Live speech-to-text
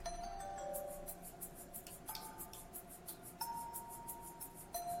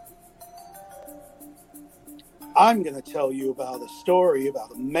I'm going to tell you about a story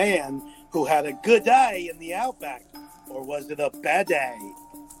about a man who had a good day in the Outback. Or was it a bad day?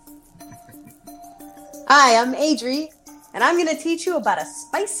 Hi, I'm Adri, and I'm going to teach you about a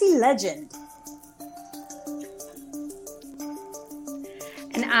spicy legend.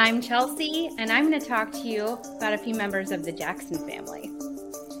 And I'm Chelsea, and I'm going to talk to you about a few members of the Jackson family.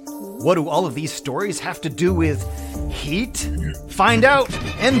 What do all of these stories have to do with heat? Find out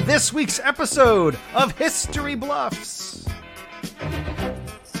in this week's episode of History Bluffs.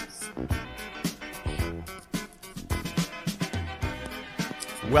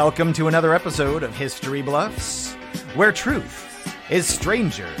 Welcome to another episode of History Bluffs, where truth is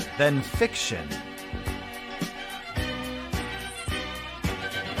stranger than fiction.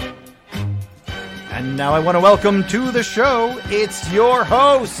 And now I want to welcome to the show, it's your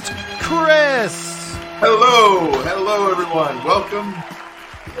host, Chris. Hello everyone. Welcome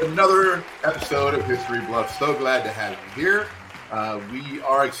to another episode of History Bluffs. So glad to have you here. We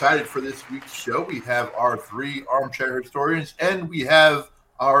are excited for this week's show. We have our three armchair historians, and we have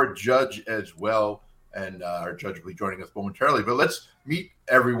our judge as well, and our judge will be joining us momentarily. But let's meet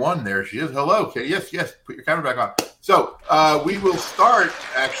everyone. There she is. Hello, Katie. Yes. Put your camera back on. So we will start,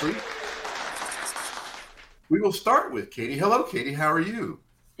 actually. We will start with Katie. Hello, Katie. How are you?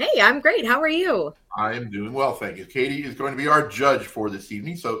 Hey, I'm great. How are you? I am doing well, thank you. Katie is going to be our judge for this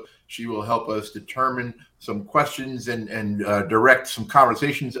evening, so she will help us determine some questions and direct some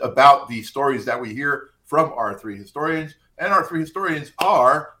conversations about the stories that we hear from our three historians. And our three historians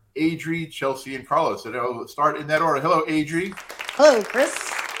are Adri, Chelsea, and Carlos. And I'll start in that order. Hello, Adri. Hello, Chris.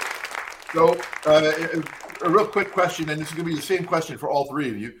 So, a real quick question, and this is going to be the same question for all three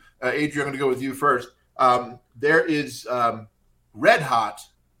of you. Adri, I'm going to go with you first. There is red hot.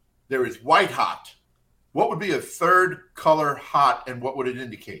 There is white hot. What would be a third color hot, and what would it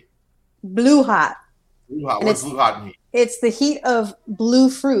indicate? Blue hot. Blue hot. What's blue hot mean? It's the heat of blue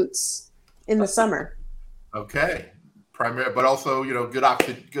fruits in the summer. Okay. Primary, but also, good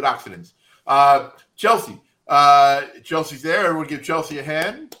oxidants. Chelsea. Chelsea's there. Everyone give Chelsea a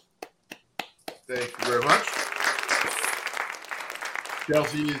hand. Thank you very much.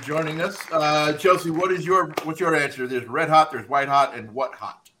 Chelsea is joining us. Chelsea, what's your answer? There's red hot, there's white hot, and what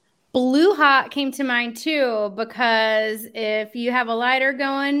hot? Blue hot came to mind too, because if you have a lighter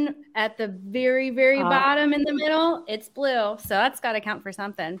going at the very, very bottom in the middle, it's blue. So that's got to count for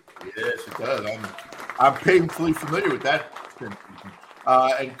something. Yes, it does. I'm painfully familiar with that.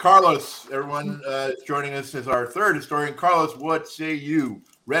 And Carlos, everyone is joining us as our third historian. Carlos, what say you?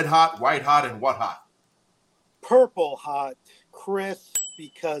 Red hot, white hot, and what hot? Purple hot, Chris,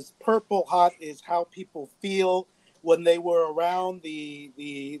 because purple hot is how people feel when they were around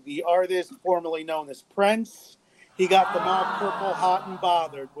the artist formerly known as Prince. He got them all purple hot and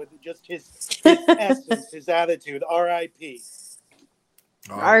bothered with just his essence, his attitude. R.I.P.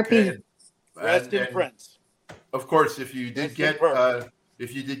 R.I.P. Rest in Prince. Of course, if you did get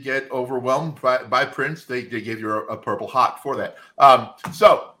overwhelmed by Prince, they gave you a purple hot for that.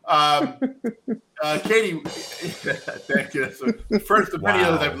 Katie, thank you. So first of many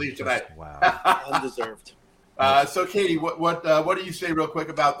others, I believe, tonight. Wow, undeserved. So, Katie, what do you say real quick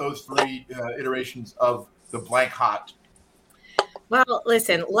about those three iterations of the blank hot? Well,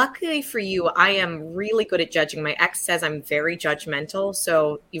 listen, luckily for you, I am really good at judging. My ex says I'm very judgmental,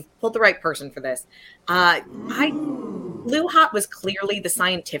 so you've pulled the right person for this. Blue hot was clearly the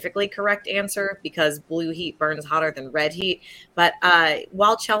scientifically correct answer because blue heat burns hotter than red heat. But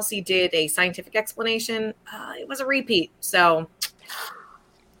while Chelsea did a scientific explanation, it was a repeat. So,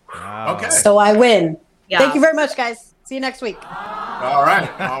 wow. Okay. So I win. Yeah. Thank you very much, guys. See you next week. All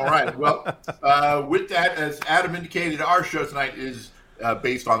right. Well, with that, as Adam indicated, our show tonight is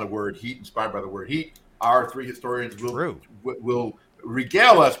based on the word heat, inspired by the word heat. Our three historians will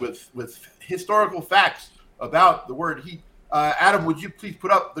regale us with historical facts about the word heat. Adam, would you please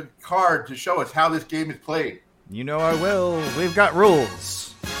put up the card to show us how this game is played? You know I will. We've got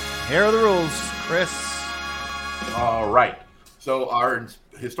rules. Here are the rules, Chris. All right. So our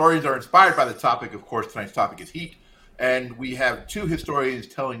historians are inspired by the topic. Of course, tonight's topic is heat. And we have two historians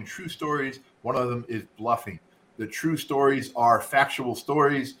telling true stories. One of them is bluffing. The true stories are factual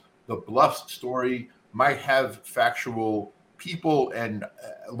stories. The bluff story might have factual people and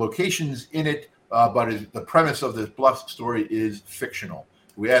locations in it, but the premise of this bluff story is fictional.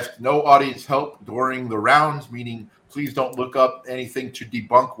 We ask no audience help during the rounds, meaning please don't look up anything to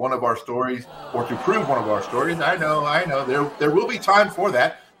debunk one of our stories or to prove one of our stories. I know. There will be time for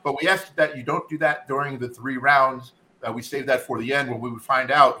that, but we ask that you don't do that during the three rounds. We save that for the end when we would find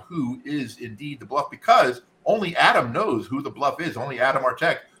out who is indeed the bluff, because only Adam knows who the bluff is. Only Adam, our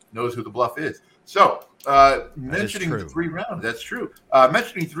tech, knows who the bluff is. So, mentioning the 3 rounds, that's true.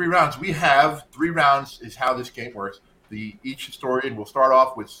 Mentioning 3 rounds, we have 3 rounds is how this game works. Each historian will start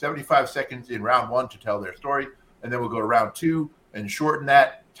off with 75 seconds in round 1 to tell their story, and then we'll go to round 2 and shorten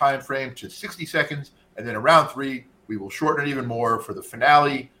that time frame to 60 seconds, and then in round 3 we will shorten it even more for the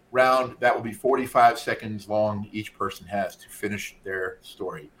finale round. That will be 45 seconds long. Each person has to finish their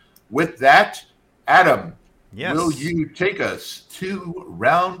story. With that, Adam, will you take us to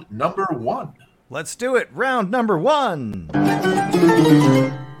round number 1? Let's do it. Round number 1.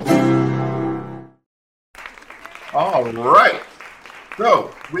 All right.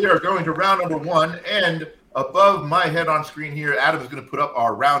 So we are going to round number 1, and above my head on screen here, Adam is going to put up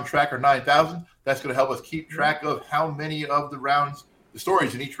our round tracker 9000. That's going to help us keep track of how many of the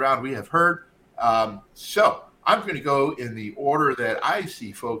stories in each round we have heard. So I'm going to go in the order that I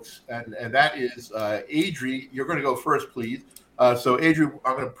see, folks, and that is Adri. You're going to go first, please. So Adri,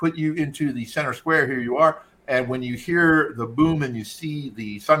 I'm going to put you into the center square. Here you are. And when you hear the boom and you see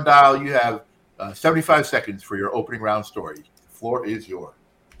the sundial, you have 75 seconds for your opening round story. The floor is yours.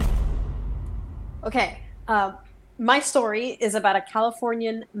 Okay. My story is about a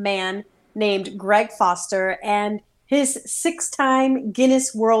Californian man named Greg Foster and his 6-time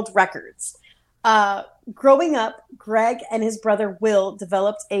Guinness World Records. Growing up, Greg and his brother Will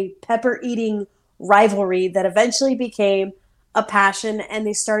developed a pepper-eating rivalry that eventually became a passion, and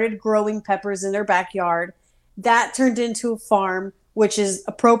they started growing peppers in their backyard. That turned into a farm, which is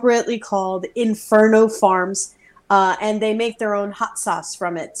appropriately called Inferno Farms, and they make their own hot sauce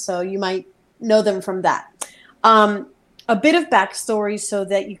from it, so you might know them from that. A bit of backstory so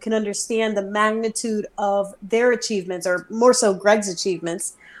that you can understand the magnitude of their achievements, or more so Greg's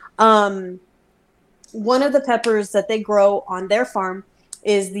achievements. One of the peppers that they grow on their farm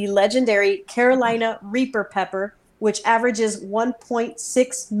is the legendary Carolina Reaper pepper, which averages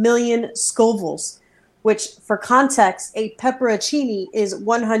 1.6 million Scovilles, which, for context, a pepperoncini is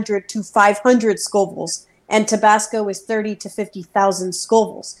 100 to 500 Scovilles, and Tabasco is 30 to 50,000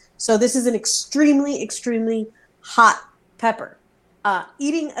 Scovilles. So this is an extremely, extremely hot pepper.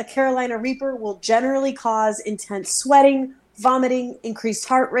 Eating a Carolina Reaper will generally cause intense sweating, vomiting, increased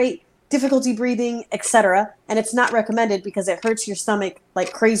heart rate, difficulty breathing, etc. And it's not recommended because it hurts your stomach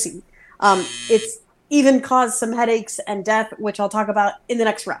like crazy. It's even caused some headaches and death, which I'll talk about in the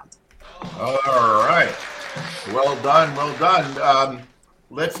next round. All right. Well done. Well done.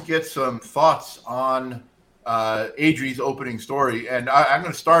 Let's get some thoughts on Adri's opening story. And I'm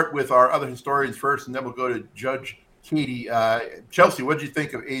going to start with our other historians first, and then we'll go to Judge Katie. Chelsea, what did you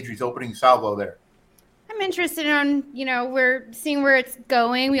think of Adri's opening salvo there? I'm interested in, we're seeing where it's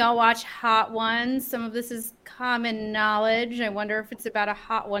going. We all watch Hot Ones. Some of this is common knowledge. I wonder if it's about a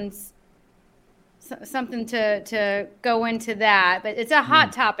Hot Ones, something to go into that. But it's a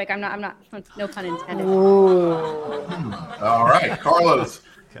hot topic. I'm not, no pun intended. All right. Carlos,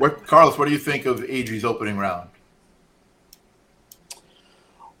 what do you think of Adri's opening round?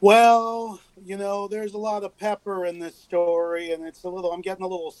 Well, there's a lot of pepper in this story, and I'm getting a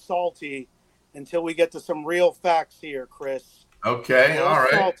little salty until we get to some real facts here, Chris. Okay, all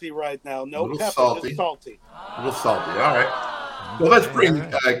right. Salty right now. No pepper, salty. just salty. A little salty, all right. Well, let's bring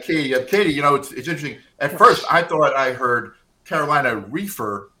Katie up. Katie, it's interesting. At first, I thought I heard Carolina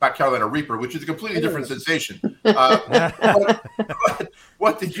Reaper, not Carolina Reaper, which is a completely different sensation.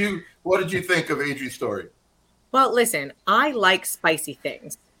 What did you think of Adri's story? Well, listen, I like spicy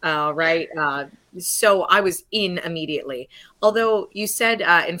things. Right. So I was in immediately. Although you said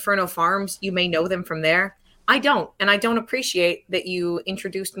Inferno Farms, you may know them from there. I don't. And I don't appreciate that you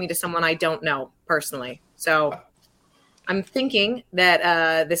introduced me to someone I don't know personally. So I'm thinking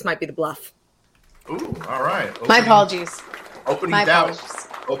that this might be the bluff. Ooh, all right. My apologies. Opening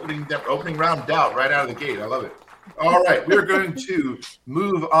round doubt right out of the gate. I love it. All right. We're going to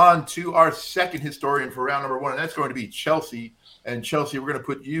move on to our second historian for round number 1, and that's going to be Chelsea. And Chelsea, we're going to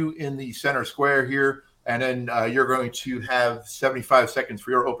put you in the center square here, and then you're going to have 75 seconds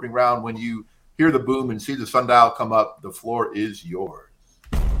for your opening round. When you hear the boom and see the sundial come up, the floor is yours.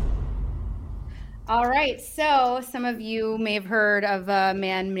 All right. So some of you may have heard of a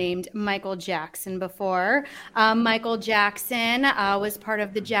man named Michael Jackson before. Michael Jackson was part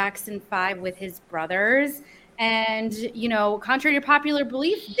of the Jackson 5 with his brothers. And, contrary to popular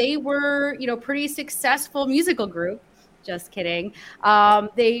belief, they were, pretty successful musical group. Just kidding.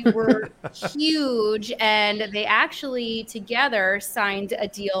 They were huge, and they actually together signed a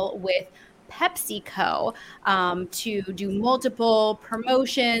deal with PepsiCo to do multiple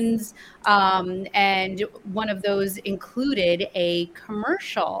promotions. And one of those included a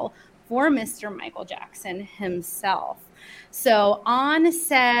commercial for Mr. Michael Jackson himself. So on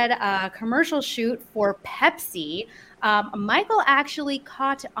said commercial shoot for Pepsi, Michael actually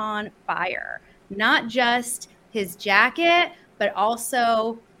caught on fire. Not just his jacket, but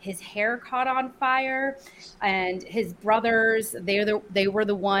also his hair caught on fire, and his brothers, they were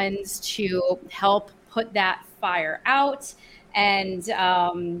the ones to help put that fire out. And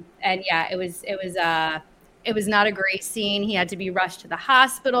yeah, it was not a great scene. He had to be rushed to the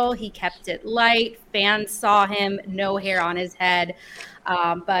hospital. He kept it light. Fans saw him, no hair on his head.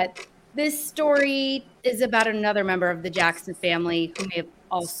 But this story is about another member of the Jackson family who may have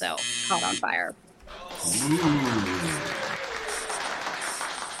also caught on fire.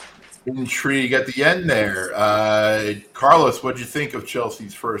 Intrigue at the end there. Carlos, what'd you think of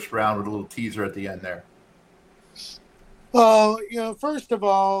Chelsea's first round with a little teaser at the end there? Well, first of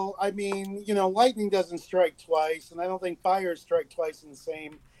all, I mean, lightning doesn't strike twice, and I don't think fire strike twice in the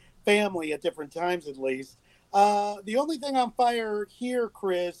same family at different times, at least. The only thing on fire here,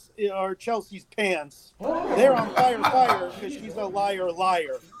 Chris, are Chelsea's pants. They're on fire, because she's a liar.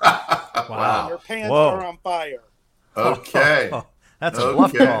 Wow. Her pants are on fire. Okay. That's a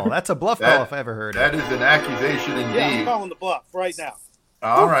bluff call. That's a bluff call if I ever heard it. That is an accusation indeed. Yeah, I'm calling the bluff right now.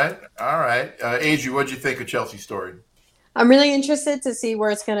 All right. Adri, what'd you think of Chelsea's story? I'm really interested to see where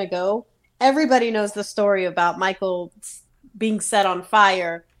it's going to go. Everybody knows the story about Michael being set on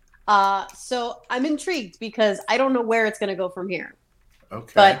fire. So I'm intrigued because I don't know where it's going to go from here.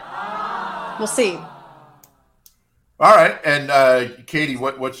 Okay. But we'll see. All right. And Katie,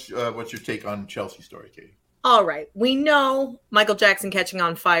 what's your take on Chelsea's story, Katie? All right. We know Michael Jackson catching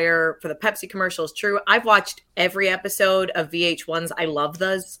on fire for the Pepsi commercial is true. I've watched every episode of VH1's I Love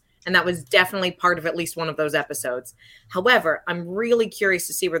Those, and that was definitely part of at least one of those episodes. However, I'm really curious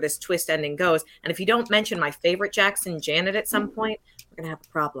to see where this twist ending goes. And if you don't mention my favorite Jackson, Janet, at some point, we're going to have a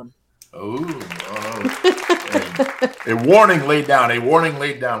problem. A warning laid down.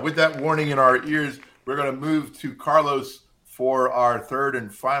 With that warning in our ears, we're going to move to Carlos for our third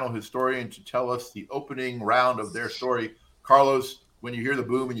and final historian to tell us the opening round of their story. Carlos, when you hear the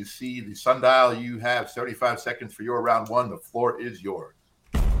boom and you see the sundial, you have 75 seconds for your round one. The floor is yours.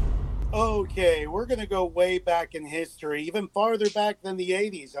 Okay, we're going to go way back in history, even farther back than the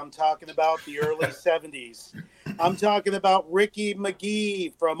 80s. I'm talking about the early 70s. I'm talking about Ricky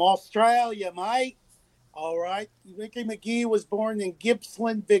McGee from Australia, mate. All right. Ricky McGee was born in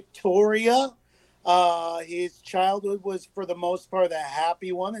Gippsland, Victoria. His childhood was, for the most part, a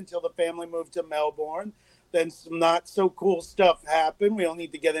happy one until the family moved to Melbourne. Then some not so cool stuff happened. We don't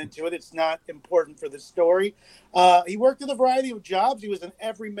need to get into it. It's not important for the story. He worked in a variety of jobs. He was an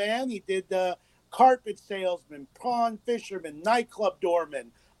everyman. He did carpet salesman, prawn fisherman, nightclub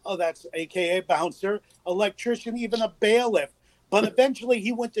doorman. Oh, that's AKA bouncer, electrician, even a bailiff. But eventually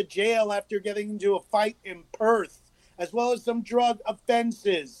he went to jail after getting into a fight in Perth, as well as some drug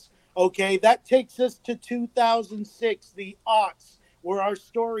offenses. Okay, that takes us to 2006, the aughts, where our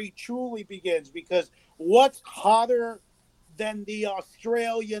story truly begins, because what's hotter than the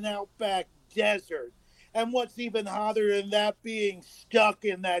Australian Outback desert? And what's even hotter than that, being stuck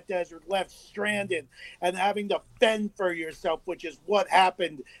in that desert, left stranded, and having to fend for yourself, which is what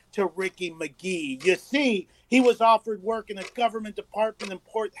happened to Ricky McGee. You see, he was offered work in a government department in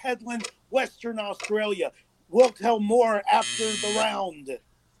Port Hedland, Western Australia. We'll tell more after the round.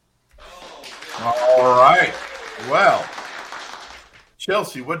 All right. Well,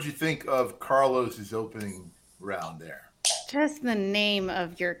 Chelsea, what did you think of Carlos's opening round there? Just the name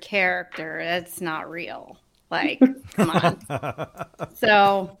of your character, it's not real. Like, come on.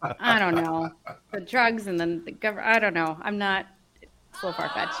 So, I don't know. The drugs and then the government, I don't know. I'm not, it's a little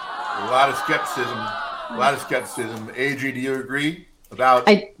far-fetched. A lot of skepticism. Adri, do you agree about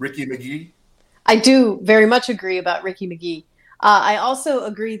Ricky McGee? I do very much agree about Ricky McGee. I also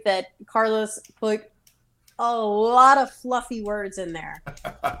agree that Carlos put a lot of fluffy words in there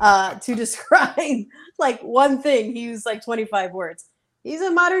to describe like one thing. He used like 25 words. He's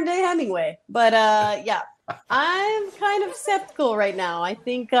a modern day Hemingway, but yeah, I'm kind of skeptical right now. I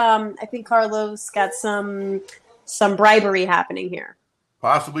think Carlos got some bribery happening here.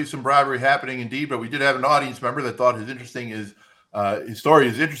 Possibly some bribery happening indeed, but we did have an audience member that thought his story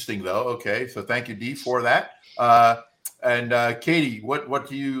is interesting though. Okay, so thank you, Dee, for that. And Katie, what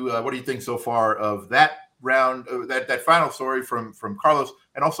do you think so far of that round, that final story from Carlos,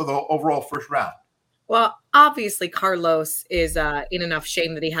 and also the overall first round? Well, obviously Carlos is in enough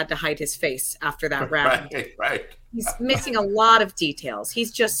shame that he had to hide his face after that round. Right. He's missing a lot of details.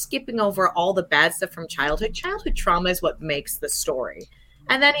 He's just skipping over all the bad stuff from childhood. Childhood trauma is what makes the story.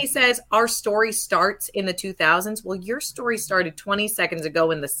 And then he says, our story starts in the 2000s. Well, your story started 20 seconds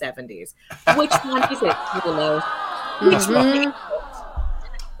ago in the 70s. Which one is it, Willow? Which one is it?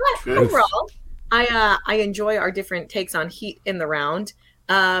 But overall, I enjoy our different takes on heat in the round.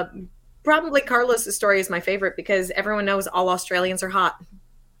 Probably Carlos's story is my favorite because everyone knows all Australians are hot.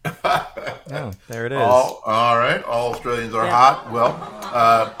 Oh, there it is. All right. All Australians are hot. Well,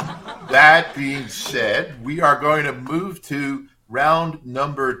 that being said, we are going to move to round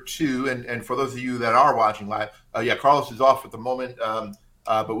number 2. And for those of you that are watching live, Carlos is off at the moment,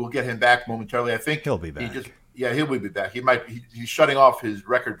 but we'll get him back momentarily. I think he'll be back. He'll be back. He's shutting off his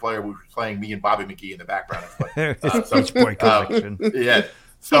record player, which was playing me and Bobby McGee in the background. Beach Boy collection. Yeah.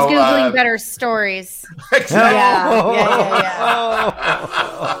 So, he's Googling better stories.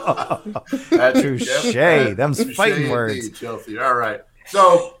 Touche. Them's fighting words. Indeed, Chelsea. All right.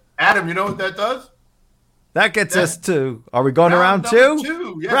 So, Adam, you know what that does? That gets us to, are we going to round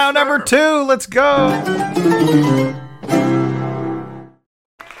 2? Yes, round number 2. Let's go.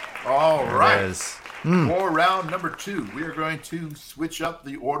 All right. For round number 2, we are going to switch up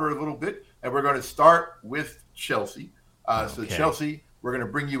the order a little bit, and we're going to start with Chelsea. So, Chelsea, we're going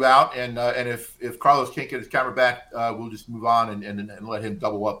to bring you out, and if Carlos can't get his camera back, we'll just move on and let him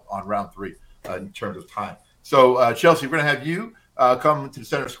double up on round 3 in terms of time. So, Chelsea, we're going to have you come to the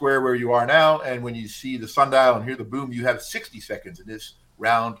center square where you are now, and when you see the sundial and hear the boom, you have 60 seconds in this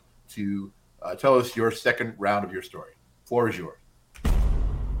round to tell us your second round of your story. Floor is yours.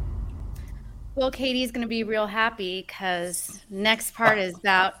 Well, Katie's going to be real happy because next part is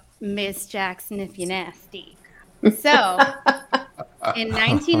about Miss Jackson if you're nasty. So, in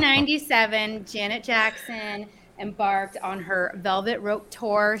 1997, Janet Jackson embarked on her Velvet Rope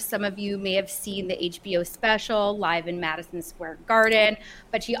tour. Some of you may have seen the HBO special live in Madison Square Garden,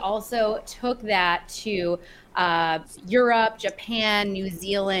 but she also took that to Europe, Japan, New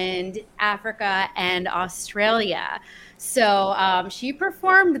Zealand, Africa, and Australia. So she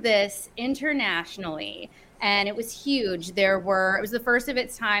performed this internationally, and it was huge. It was the first of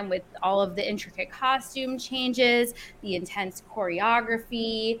its time with all of the intricate costume changes, the intense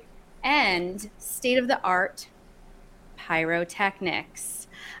choreography, and state-of-the-art pyrotechnics.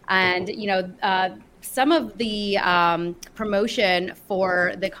 And, some of the promotion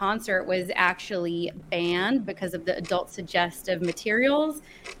for the concert was actually banned because of the adult suggestive materials,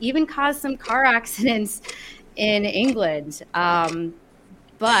 even caused some car accidents in England.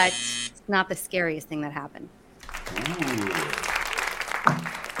 But it's not the scariest thing that happened. Ooh.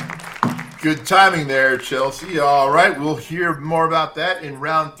 Good timing there, Chelsea. All right, we'll hear more about that in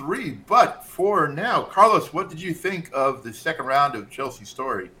round 3. But for now, Carlos, what did you think of the second round of Chelsea's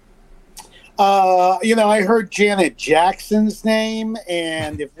story? I heard Janet Jackson's name,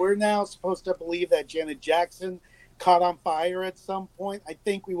 and if we're now supposed to believe that Janet Jackson caught on fire at some point, I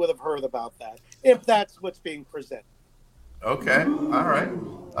think we would have heard about that, if that's what's being presented. Okay, all right.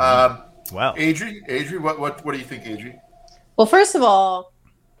 Well, Adri, what do you think, Adri? Well, first of all,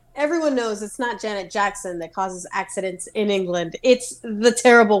 everyone knows it's not Janet Jackson that causes accidents in England. It's the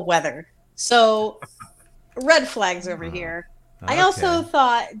terrible weather. So, red flags over here. Okay. I also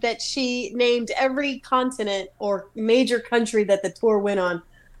thought that she named every continent or major country that the tour went on.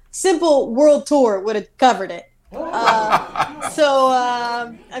 Simple world tour would have covered it. I feel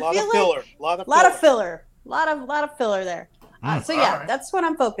like a lot of filler there. That's what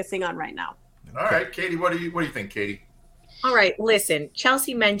I'm focusing on right now. All right, Katie, what do you think, Katie? All right, listen,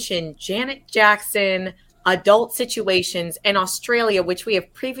 Chelsea mentioned Janet Jackson, adult situations, and Australia, which we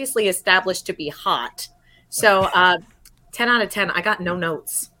have previously established to be hot. So 10 out of 10, I got no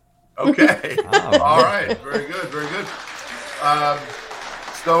notes. Okay. All right. Very good. Very good.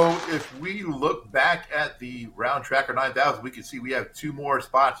 So if we look back at the Round Tracker 9000, we can see we have 2 more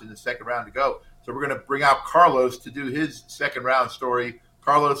spots in the second round to go. So we're going to bring out Carlos to do his second round story.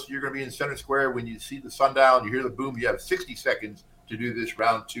 Carlos, you're going to be in center square. When you see the sundial and you hear the boom, you have 60 seconds to do this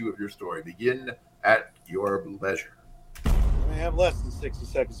round 2 of your story. Begin at your leisure. I have less than 60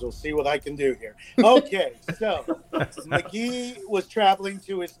 seconds. We'll see what I can do here. Okay, so McGee was traveling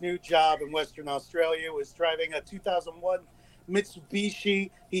to his new job in Western Australia, was driving a 2001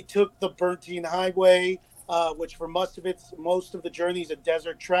 Mitsubishi. He took the Burnteen Highway, which for most of the journey is a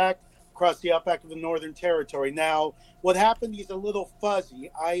desert track across the outback of the Northern Territory. Now, what happened, he's a little fuzzy.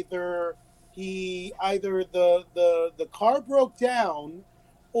 Either the car broke down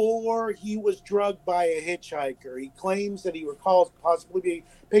or he was drugged by a hitchhiker. He claims that he recalls possibly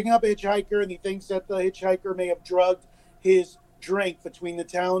picking up a hitchhiker, and he thinks that the hitchhiker may have drugged his drink between the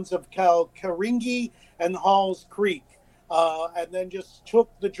towns of Karingi and Halls Creek, and then just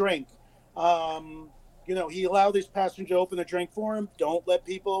took the drink. he allowed his passenger to open a drink for him. Don't let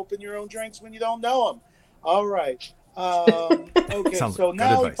people open your own drinks when you don't know them. All right. Okay, Sounds so good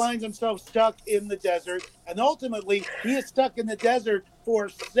now advice. he finds himself stuck in the desert, and ultimately he is stuck in the desert for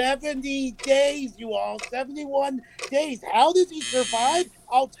 70 days, you all. 71 days. How does he survive?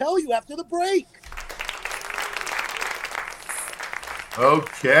 I'll tell you after the break.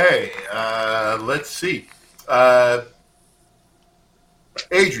 Okay, let's see.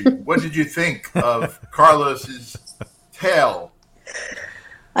 Adri, what did you think of Carlos's tale?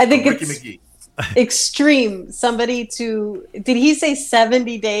 I think Ricky it's McGee. extreme. Did he say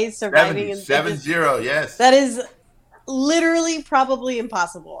 70 days surviving? 70, yes. That is literally probably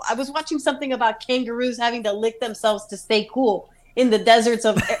impossible. I was watching something about kangaroos having to lick themselves to stay cool in the deserts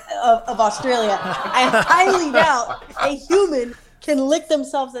of Australia. I highly doubt a human can lick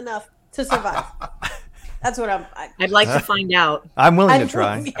themselves enough to survive. That's what I'd like to find out. I'm willing to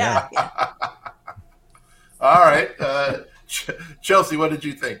try. Yeah. All right. Chelsea, what did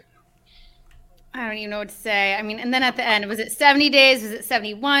you think? I don't even know what to say. I mean, and then at the end, was it 70 days? Was it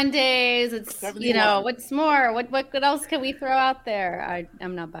 71 days? It's 71. What's more? What else can we throw out there?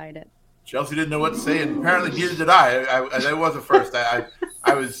 I'm not buying it. Chelsea didn't know what to say, and apparently neither did I. I wasn't first. I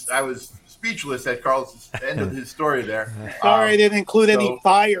was speechless at Carl's end of his story there. Sorry I didn't include any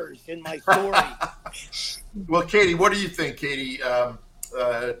fires in my story. Well, Katie, what do you think, Katie?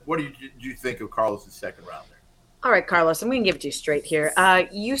 What did you think of Carlos's second round there? All right, Carlos, I'm going to give it to you straight here.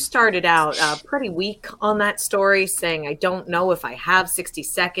 You started out pretty weak on that story, saying, I don't know if I have 60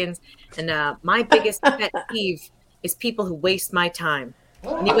 seconds. And my biggest pet peeve is people who waste my time.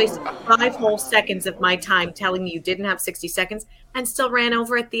 And you wasted 5 whole seconds of my time telling me you didn't have 60 seconds and still ran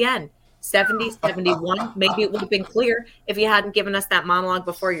over at the end. 70, 71, maybe it would have been clear if you hadn't given us that monologue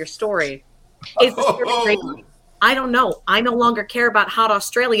before your story. Is the story great? I don't know. I no longer care about hot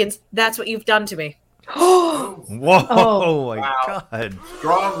Australians. That's what you've done to me. Whoa! Oh, my God!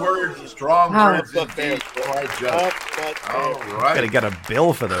 Strong words indeed. All right. Gotta get a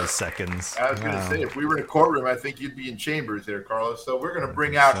bill for those seconds. I was going to say, if we were in a courtroom, I think you'd be in chambers there, Carlos. So we're going to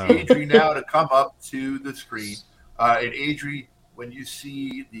bring out Adri now to come up to the screen. And Adri, when you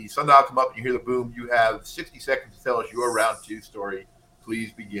see the sundial come up and you hear the boom, you have 60 seconds to tell us your round 2 story.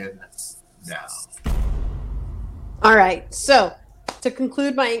 Please begin now. All right. So to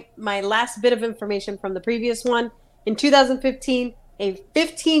conclude my last bit of information from the previous one, in 2015, a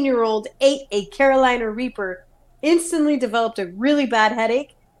 15-year-old ate a Carolina Reaper, instantly developed a really bad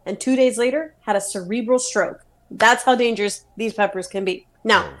headache, and 2 days later had a cerebral stroke. That's how dangerous these peppers can be.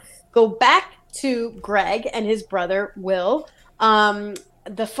 Now, go back to Greg and his brother, Will.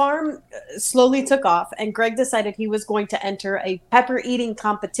 The farm slowly took off, and Greg decided he was going to enter a pepper eating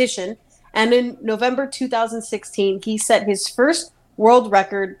competition. And in November 2016, he set his first world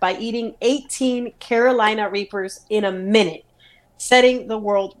record by eating 18 Carolina Reapers in a minute, setting the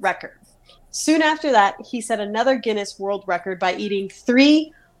world record. Soon after that, he set another Guinness World Record by eating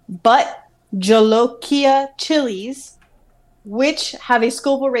 3 butt Jolokia chilies, which have a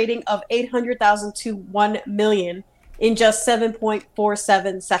Scoville rating of 800,000 to 1 million in just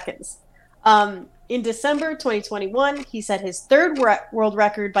 7.47 seconds. In December 2021, he set his third world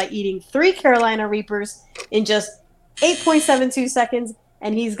record by eating 3 Carolina Reapers in just 8.72 seconds,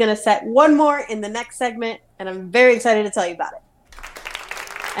 and he's going to set one more in the next segment, and I'm very excited to tell you about it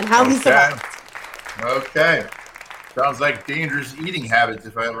and how he survived. Okay. Sounds like dangerous eating habits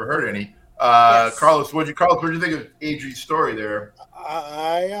if I ever heard any. Yes. Carlos, what did you think of Adri's story there?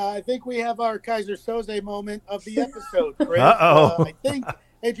 I think we have our Kaiser Soze moment of the episode, Chris. Uh-oh. I think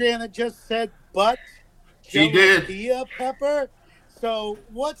Adriana just said butt. She did. Pepper. So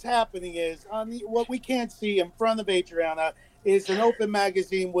what's happening is what we can't see in front of Adriana is an open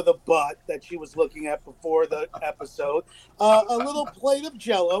magazine with a butt that she was looking at before the episode, a little plate of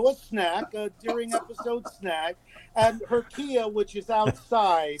Jell-O, a snack, during episode snack, and her Kia, which is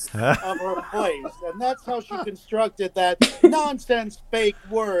outside of her place. And that's how she constructed that nonsense fake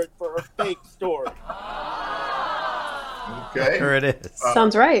word for her fake story. Okay. There it is.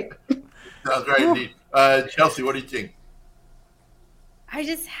 Sounds right. Sounds right indeed. Chelsea, what do you think? I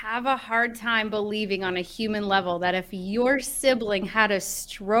just have a hard time believing on a human level that if your sibling had a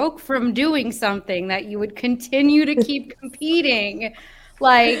stroke from doing something, that you would continue to keep competing.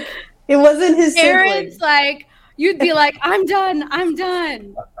 Like, it wasn't his parents, sibling. like, you'd be like, I'm done.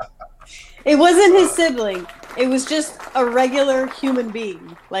 It wasn't his sibling. It was just a regular human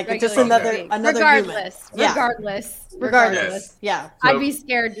being. Like just another human. Regardless. Regardless. Yeah. I'd be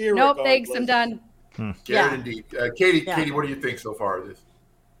scared. Nope, thanks, I'm done. Scared indeed. Katie, what do you think so far of this?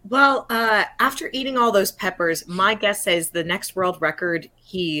 Well, after eating all those peppers, my guess says the next world record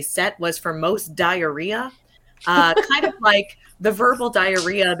he set was for most diarrhea. Kind of like the verbal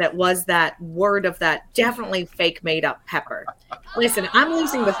diarrhea that was that word of that definitely fake made up pepper. Listen, I'm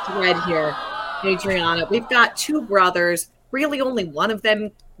losing the thread here, Adriana. We've got two brothers. Really, only one of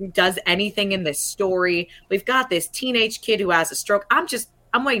them does anything in this story. We've got this teenage kid who has a stroke.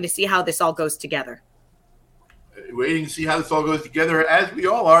 I'm waiting to see how this all goes together. Waiting to see how this all goes together, as we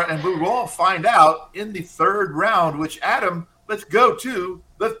all are, and we will all find out in the third round, which, Adam, let's go to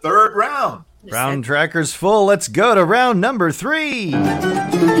the third round. Round tracker's full. Let's go to round number 3. All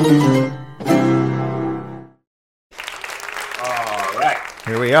right.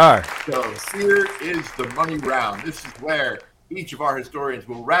 Here we are. So here is the money round. This is where each of our historians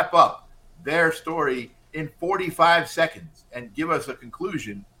will wrap up their story in 45 seconds and give us a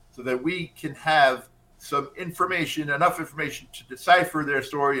conclusion so that we can have some information, enough information to decipher their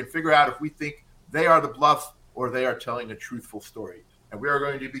story and figure out if we think they are the bluff or they are telling a truthful story. And we are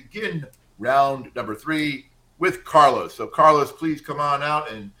going to begin round number 3 with Carlos. So Carlos, please come on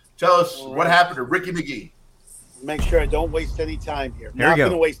out and tell us what happened to Ricky McGee. Make sure I don't waste any time here. Here Not we go.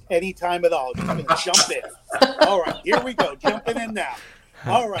 going to waste any time at all. Just going to jump in. All right, here we go. Jumping in now.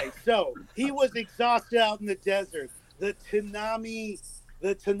 All right, so he was exhausted out in the desert. The Tanami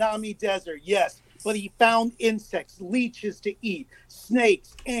Desert, yes. But he found insects, leeches to eat,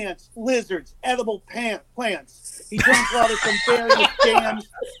 snakes, ants, lizards, edible plants. He drank water from various dams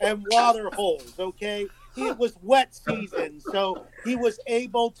and water holes, okay? It was wet season, so he was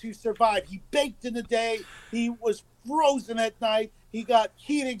able to survive. He baked in the day. He was frozen at night. He got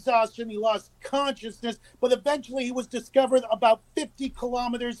heat exhaustion. He lost consciousness. But eventually he was discovered about 50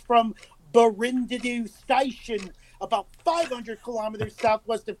 kilometers from Berindadu Station, about 500 kilometers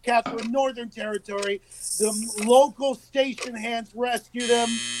southwest of Casper, Northern Territory. The local station hands rescued him.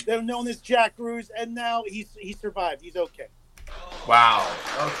 They're known as jackaroos, and now he survived. He's okay. Wow.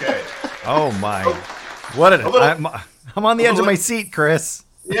 Okay. Oh my! What I'm on the edge of my seat, Chris.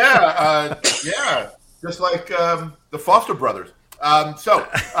 Yeah. Just like the Foster brothers. Let's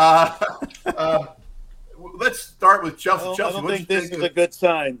start with Chelsea. Well, Chelsea, I don't what think do you this think is a good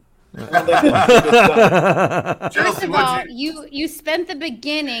sign. First First of all, you spent the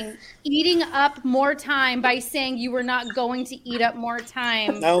beginning eating up more time by saying you were not going to eat up more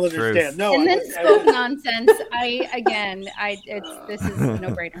time. I don't understand. No, and then spoke nonsense. This is a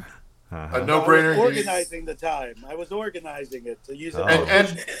no-brainer. A no-brainer. I was organizing the time. I was organizing it to use it.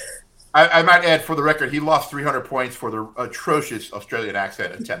 And I might add, for the record, he lost 300 points for the atrocious Australian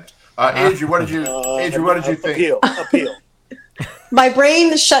accent attempt. Adri, what did you think? Appeal. My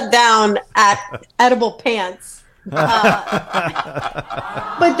brain shut down at edible pants. But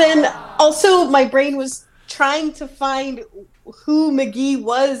then also my brain was trying to find who McGee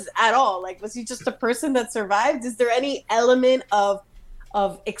was at all. Like, was he just a person that survived? Is there any element of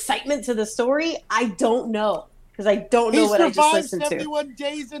excitement to the story? I don't know. Because I don't know what I just listened to. He survived 71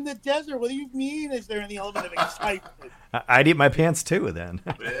 days in the desert. What do you mean? Is there any element of excitement? I'd eat my pants too then.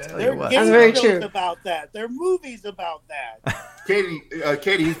 There are That's very true. about that. There are movies about that. Katie,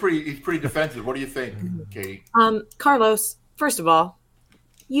 he's pretty defensive. What do you think, Katie? Carlos, first of all,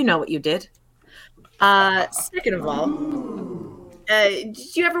 you know what you did. Second of all,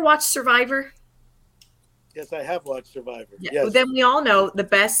 did you ever watch Survivor? Yes, I have watched Survivor. Yeah. Yes. Then we all know the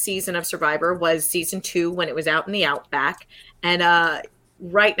best season of Survivor was season 2 when it was out in the Outback. And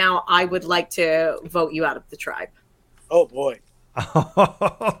right now, I would like to vote you out of the tribe. Oh, boy.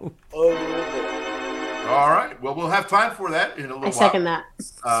 Oh. Boy. All right. Well, we'll have time for that in a little while. I second that.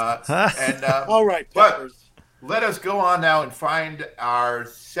 All right, but Peppers. let us go on now and find our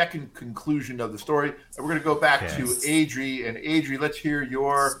second conclusion of the story. And we're going to go back to Adri. And Adri, let's hear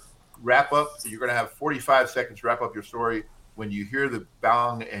your wrap up. You're going to have 45 seconds to wrap up your story when you hear the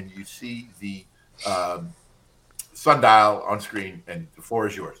bong and you see the sundial on screen, and the floor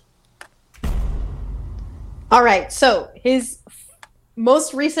is yours. All right. So his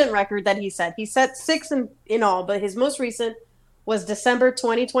most recent record that he set 6 in all, but his most recent was December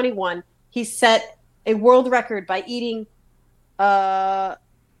 2021. He set a world record by eating, September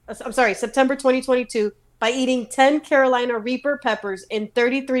 2022, by eating 10 Carolina Reaper peppers in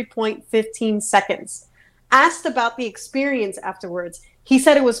 33.15 seconds. Asked about the experience afterwards, he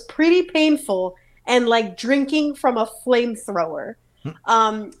said it was pretty painful and like drinking from a flamethrower.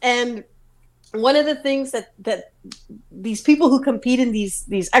 And one of the things that these people who compete in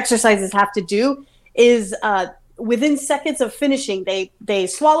these exercises have to do is within seconds of finishing, they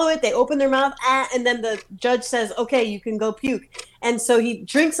swallow it, they open their mouth, and then the judge says, okay, you can go puke. And so he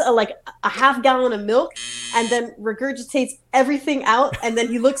drinks a half gallon of milk and then regurgitates everything out. And then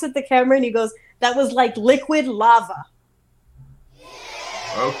he looks at the camera and he goes, "That was like liquid lava."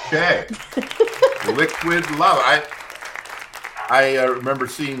 Okay. Liquid lava. I remember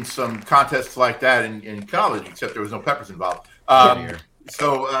seeing some contests like that in college, except there was no peppers involved.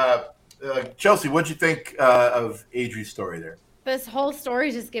 Chelsea, what'd you think of Adri's story there? This whole story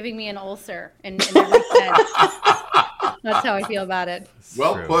is just giving me an ulcer in every sense. That's how I feel about it.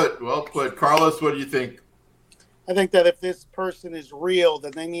 Well put. Carlos, what do you think? I think that if this person is real,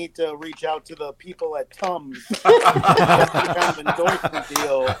 then they need to reach out to the people at Tums. Get some kind of endorsement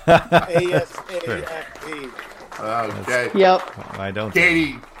deal. ASAP. Okay. Yep. I don't.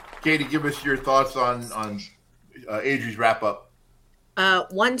 Katie, give us your thoughts on Adri's wrap up.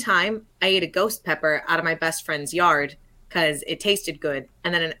 One time I ate a ghost pepper out of my best friend's yard because it tasted good.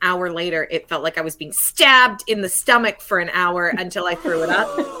 And then an hour later, it felt like I was being stabbed in the stomach for an hour until I threw it up.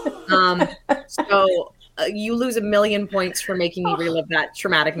 So you lose 1,000,000 points for making me relive that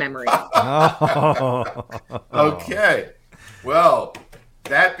traumatic memory. Okay. Well,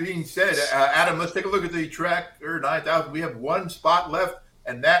 that being said, Adam, let's take a look at the Tracker 9000. We have one spot left,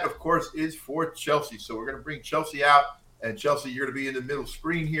 and that, of course, is for Chelsea. So we're going to bring Chelsea out. And Chelsea, you're going to be in the middle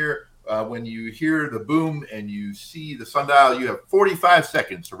screen here. When you hear the boom and you see the sundial, you have 45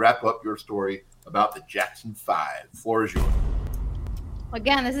 seconds to wrap up your story about the Jackson 5. The floor is yours.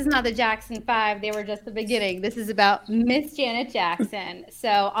 Again, this is not the Jackson 5. They were just the beginning. This is about Miss Janet Jackson.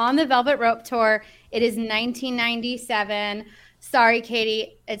 So on the Velvet Rope Tour, it is 1997. Sorry,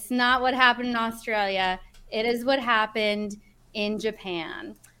 Katie, it's not what happened in Australia. It is what happened in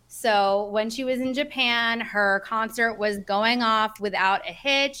Japan. So when she was in Japan, her concert was going off without a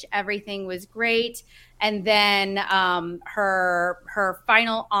hitch. Everything was great. And then her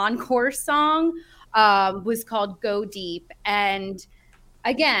final encore song was called Go Deep. And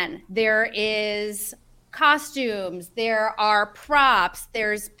again, there is costumes, there are props,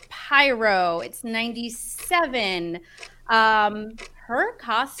 there's pyro. It's 97. Her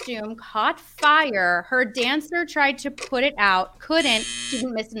costume caught fire. Her dancer tried to put it out, couldn't,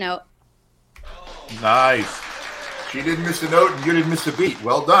 didn't miss a note. Nice. She didn't miss a note and you didn't miss a beat.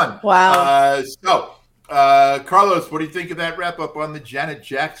 Well done. Wow. Carlos, what do you think of that wrap up on the Janet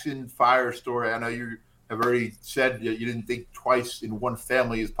Jackson fire story? I know you have already said that you didn't think twice in one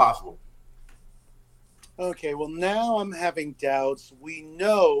family is possible. Okay, well, now I'm having doubts. We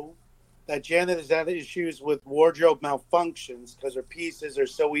know that Janet has had issues with wardrobe malfunctions because her pieces are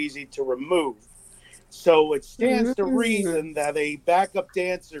so easy to remove. So it stands to reason that a backup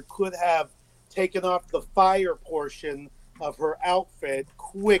dancer could have taken off the fire portion of her outfit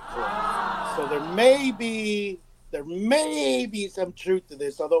quickly. So there may be some truth to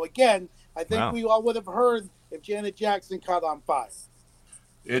this. Although, again, I think we all would have heard if Janet Jackson caught on fire.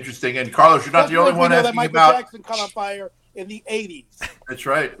 Interesting. And Carlos, you're not the only one asking Michael about Jackson caught on fire in the 80s. That's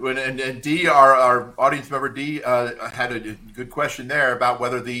right. And Dee, our audience member Dee, had a good question there about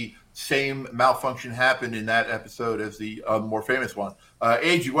whether the same malfunction happened in that episode as the more famous one.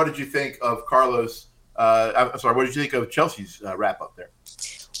 Adri, what did you think of Carlos? I'm sorry, what did you think of Chelsea's wrap up there?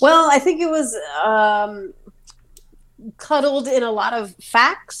 Well, I think it was cuddled in a lot of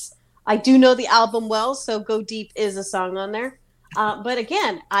facts. I do know the album well, so Go Deep is a song on there. But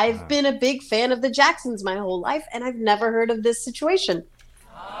again, I've been a big fan of the Jacksons my whole life, and I've never heard of this situation.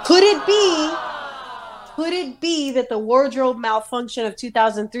 Could it be that the wardrobe malfunction of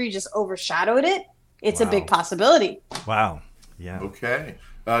 2003 just overshadowed it? It's a big possibility. Wow. Yeah. Okay.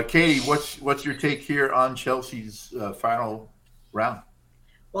 Katie, what's your take here on Chelsea's final round?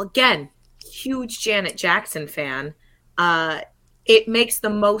 Well, again, huge Janet Jackson fan. It makes the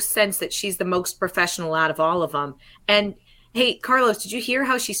most sense that she's the most professional out of all of them. And hey, Carlos, did you hear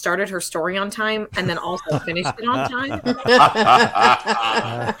how she started her story on time and then also finished it on time?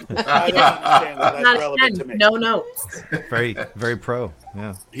 I don't understand that. That's relevant to me. No notes. Very, very pro.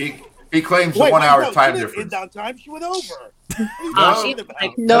 Yeah. He claims the 1 hour time difference. She didn't end on time. She went over. She I had the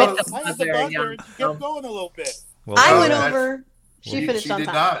buzzer and she kept going a little bit. Well, I went over. She finished on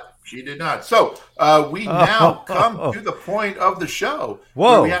time. She did not. So we now come to the point of the show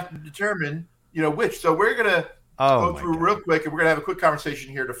where we have to determine, which. So we're gonna go through real quick, and we're gonna have a quick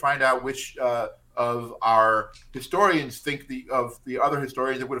conversation here to find out which of our historians think of the other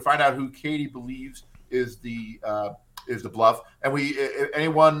historians. We're going to find out who Katie believes is the bluff. And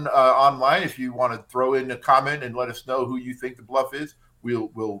anyone online, if you want to throw in a comment and let us know who you think the bluff is,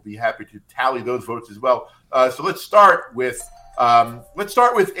 we'll be happy to tally those votes as well. So let's start with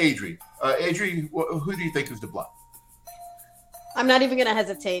Adri. Adri, who do you think is the bluff? I'm not even going to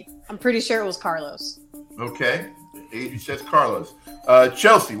hesitate. I'm pretty sure it was Carlos. Okay. Adri says Carlos.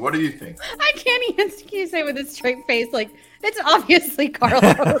 Chelsea, what do you think? I can't even say with a straight face, like, it's obviously Carlos.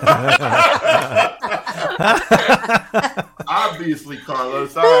 Obviously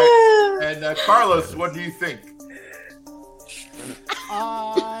Carlos. All right. And Carlos, what do you think?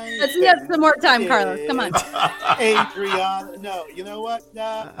 Let's get some more time, Carlos. Come on. Adriana. No, you know what?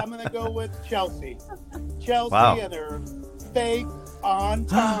 I'm going to go with Chelsea. Chelsea and her fake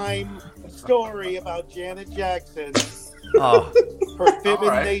on-time story about Janet Jackson. Oh. Her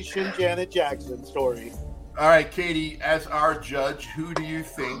Fibbin Nation Janet Jackson story. All right, Katie, as our judge, who do you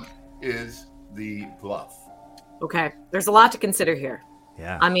think is the bluff? Okay, there's a lot to consider here.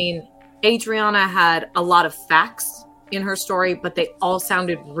 Yeah. I mean, Adriana had a lot of facts in her story, but they all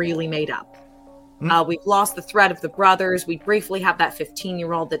sounded really made up. We've lost the thread of the brothers. We briefly have that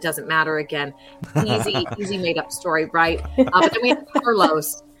 15-year-old that doesn't matter again. Easy made up story, right? But then we have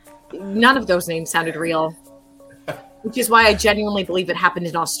Carlos. None of those names sounded real, which is why I genuinely believe it happened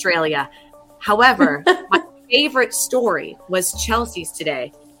in Australia. However, my favorite story was Chelsea's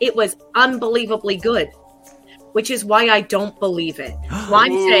today. It was unbelievably good, which is why I don't believe it. So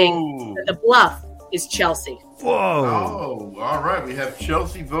I'm saying that the bluff is Chelsea. Whoa. Oh, all right. We have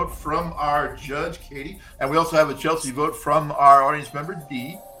Chelsea vote from our judge, Katie. And we also have a Chelsea vote from our audience member,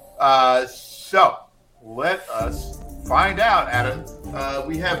 Dee. So let us find out, Adam.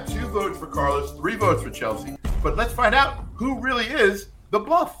 We have 2 votes for Carlos, 3 votes for Chelsea. But let's find out who really is the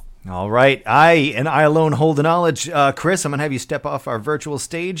bluff. All right. I alone hold the knowledge. Chris, I'm going to have you step off our virtual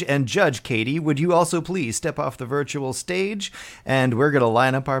stage. And Judge Katie, would you also please step off the virtual stage? And we're going to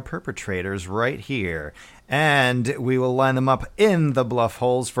line up our perpetrators right here. And we will line them up in the bluff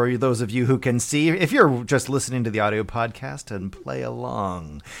holes for those of you who can see. If you're just listening to the audio podcast and play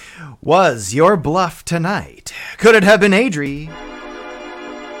along. Was your bluff tonight? Could it have been Adri?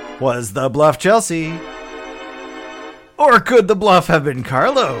 Was the bluff Chelsea? Or could the bluff have been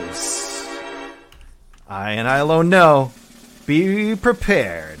Carlos? I alone know. Be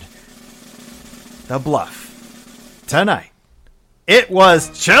prepared. The bluff tonight. It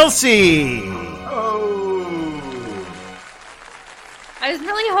was Chelsea. I was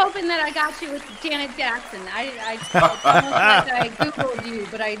really hoping that I got you with Janet Jackson. I Googled you,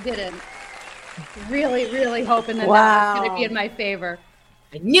 but I didn't. Really, really hoping that that was going to be in my favor.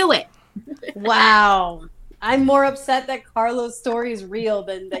 I knew it. Wow. I'm more upset that Carlos' story is real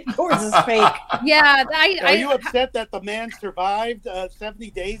than that yours is fake. Yeah. Are you upset that the man survived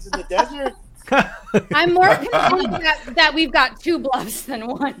 70 days in the desert? I'm more confused that we've got 2 bluffs than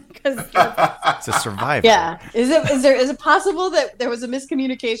one. It's a survivor. Yeah. Is it possible that there was a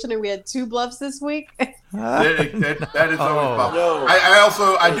miscommunication and we had 2 bluffs this week? That is always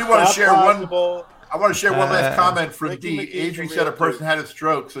possible. I do want to share one. I want to share one last comment from Dee. Adri said a person had a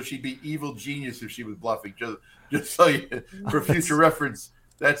stroke, so she'd be evil genius if she was bluffing. Just so you, for future reference,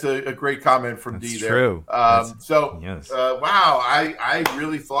 that's a great comment from Dee there. True. Wow, I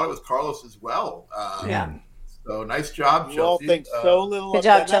really thought it was Carlos as well. Yeah. So nice job, Chelsea. You all think so little. Good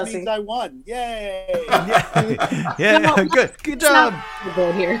job, that Chelsea. means I won. Yay! Yeah, good job.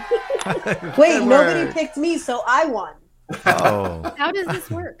 Good here. Wait, nobody picked me, so I won. Oh. How does this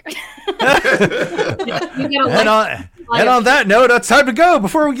work? And on that note, it's time to go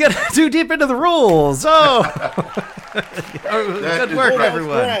before we get too deep into the rules. Good work,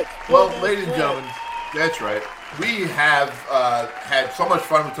 everyone. Well, ladies and gentlemen, that's right. We have had so much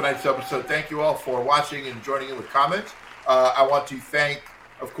fun with tonight's episode. Thank you all for watching and joining in with comments. I want to thank,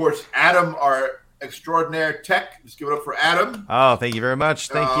 of course, Adam, our extraordinaire tech. Just give it up for Adam. Oh, thank you very much.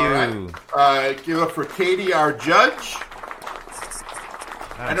 Thank you. Right. Give it up for Katie, our judge.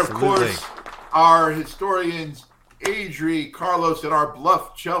 And of course, our historians, Adri, Carlos, and our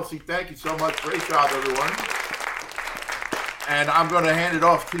bluff, Chelsea. Thank you so much. Great job, everyone. And I'm going to hand it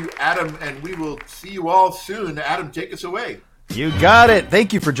off to Adam, and we will see you all soon. Adam, take us away. You got it.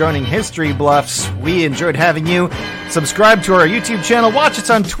 Thank you for joining History Bluffs. We enjoyed having you. Subscribe to our YouTube channel, watch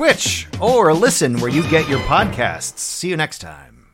us on Twitch, or listen where you get your podcasts. See you next time.